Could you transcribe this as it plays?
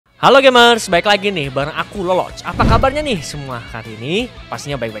Halo gamers, baik lagi nih bareng aku Loloch. Apa kabarnya nih semua hari ini?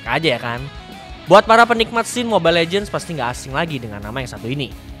 Pastinya baik-baik aja ya kan? Buat para penikmat scene Mobile Legends pasti nggak asing lagi dengan nama yang satu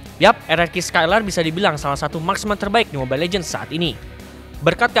ini. Yap, RRQ Skylar bisa dibilang salah satu marksman terbaik di Mobile Legends saat ini.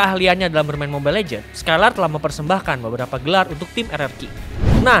 Berkat keahliannya dalam bermain Mobile Legends, Skylar telah mempersembahkan beberapa gelar untuk tim RRQ.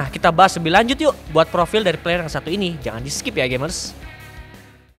 Nah, kita bahas lebih lanjut yuk buat profil dari player yang satu ini. Jangan di skip ya gamers.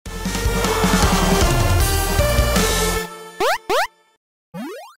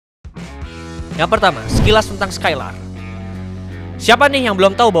 Yang pertama, sekilas tentang Skylar. Siapa nih yang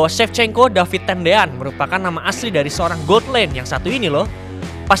belum tahu bahwa Shevchenko David Tendean merupakan nama asli dari seorang gold lane yang satu ini loh.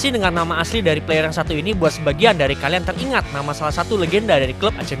 Pasti dengan nama asli dari player yang satu ini buat sebagian dari kalian teringat nama salah satu legenda dari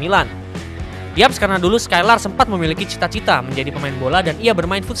klub AC Milan. Yaps, karena dulu Skylar sempat memiliki cita-cita menjadi pemain bola dan ia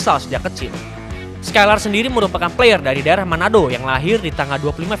bermain futsal sejak kecil. Skylar sendiri merupakan player dari daerah Manado yang lahir di tanggal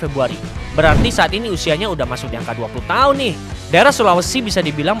 25 Februari. Berarti saat ini usianya udah masuk di angka 20 tahun nih. Daerah Sulawesi bisa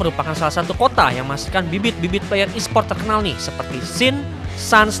dibilang merupakan salah satu kota yang menghasilkan bibit-bibit player e-sport terkenal nih seperti Sin,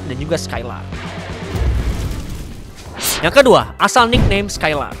 Sans, dan juga Skylar. Yang kedua, asal nickname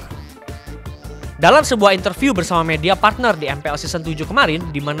Skylar. Dalam sebuah interview bersama media partner di MPL Season 7 kemarin,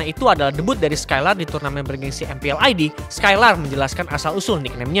 di mana itu adalah debut dari Skylar di turnamen bergengsi MPL ID, Skylar menjelaskan asal-usul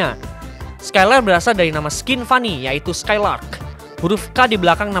nickname-nya. Skylar berasal dari nama skin Fanny, yaitu Skylark. Huruf K di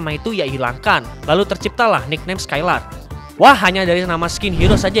belakang nama itu ia hilangkan, lalu terciptalah nickname Skylar. Wah, hanya dari nama skin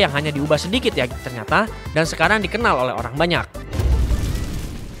hero saja yang hanya diubah sedikit ya ternyata, dan sekarang dikenal oleh orang banyak.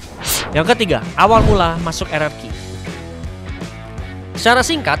 Yang ketiga, awal mula masuk RRQ. Secara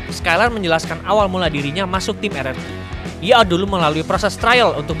singkat, Skylar menjelaskan awal mula dirinya masuk tim RRQ. Ia dulu melalui proses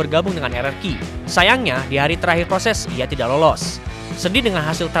trial untuk bergabung dengan RRQ. Sayangnya, di hari terakhir proses, ia tidak lolos. Sedih dengan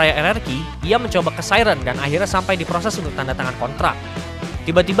hasil trial RRQ, ia mencoba ke Siren dan akhirnya sampai di proses untuk tanda tangan kontrak.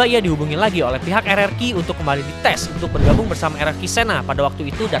 Tiba-tiba ia dihubungi lagi oleh pihak RRQ untuk kembali dites untuk bergabung bersama RRQ Sena pada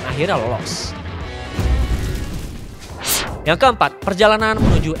waktu itu dan akhirnya lolos. Yang keempat, perjalanan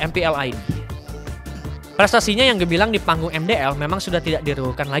menuju MPL ID. Prestasinya yang dibilang di panggung MDL memang sudah tidak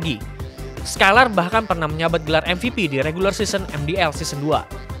diragukan lagi. Skylar bahkan pernah menyabet gelar MVP di regular season MDL season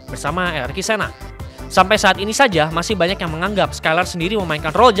 2 bersama RRQ Sena. Sampai saat ini saja masih banyak yang menganggap Skylar sendiri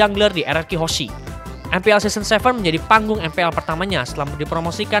memainkan role jungler di RRQ Hoshi. MPL Season 7 menjadi panggung MPL pertamanya setelah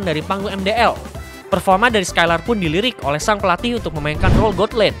dipromosikan dari panggung MDL. Performa dari Skylar pun dilirik oleh sang pelatih untuk memainkan role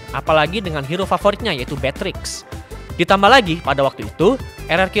god lane, apalagi dengan hero favoritnya yaitu Beatrix. Ditambah lagi, pada waktu itu,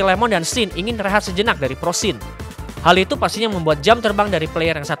 RRQ Lemon dan Sin ingin rehat sejenak dari Pro Sin. Hal itu pastinya membuat jam terbang dari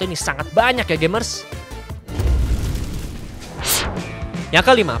player yang satu ini sangat banyak ya gamers. Yang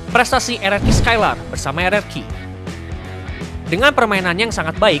kelima, prestasi RRQ Skylar bersama RRQ. Dengan permainannya yang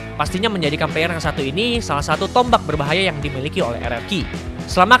sangat baik, pastinya menjadikan player yang satu ini salah satu tombak berbahaya yang dimiliki oleh RRQ.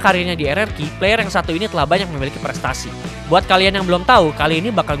 Selama karirnya di RRQ, player yang satu ini telah banyak memiliki prestasi. Buat kalian yang belum tahu, kali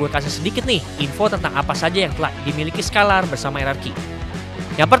ini bakal gue kasih sedikit nih info tentang apa saja yang telah dimiliki Skylar bersama RRQ.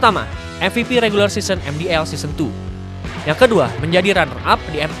 Yang pertama, MVP regular season MDL season 2. Yang kedua, menjadi runner up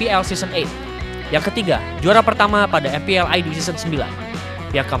di MPL season 8. Yang ketiga, juara pertama pada MPL ID season 9.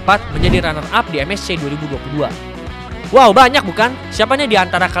 Yang keempat, menjadi runner up di MSC 2022. Wow, banyak bukan? Siapanya di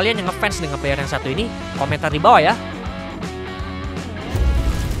antara kalian yang ngefans dengan player yang satu ini? Komentar di bawah ya.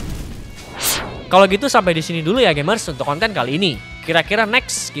 Kalau gitu sampai di sini dulu ya gamers untuk konten kali ini. Kira-kira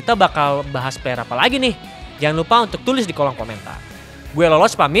next kita bakal bahas player apa lagi nih? Jangan lupa untuk tulis di kolom komentar. Gue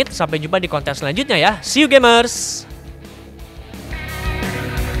Lolos pamit, sampai jumpa di konten selanjutnya ya. See you gamers!